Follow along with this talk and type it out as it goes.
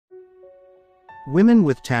Women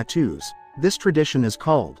with tattoos. This tradition is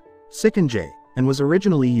called sikinje, and was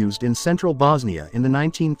originally used in central Bosnia in the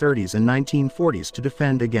 1930s and 1940s to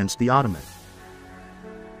defend against the Ottoman.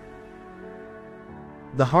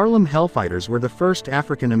 The Harlem Hellfighters were the first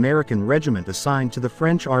African-American regiment assigned to the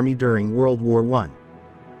French Army during World War I.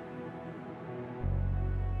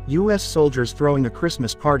 U.S. soldiers throwing a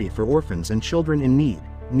Christmas party for orphans and children in need,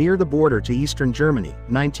 near the border to eastern Germany,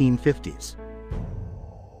 1950s.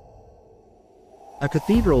 A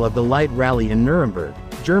Cathedral of the Light rally in Nuremberg,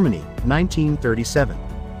 Germany, 1937.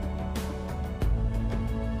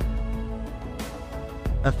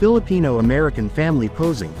 A Filipino-American family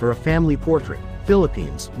posing for a family portrait,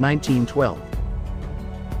 Philippines, 1912.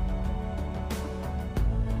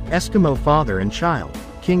 Eskimo father and child,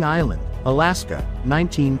 King Island, Alaska,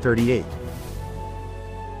 1938.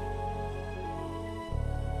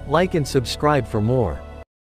 Like and subscribe for more.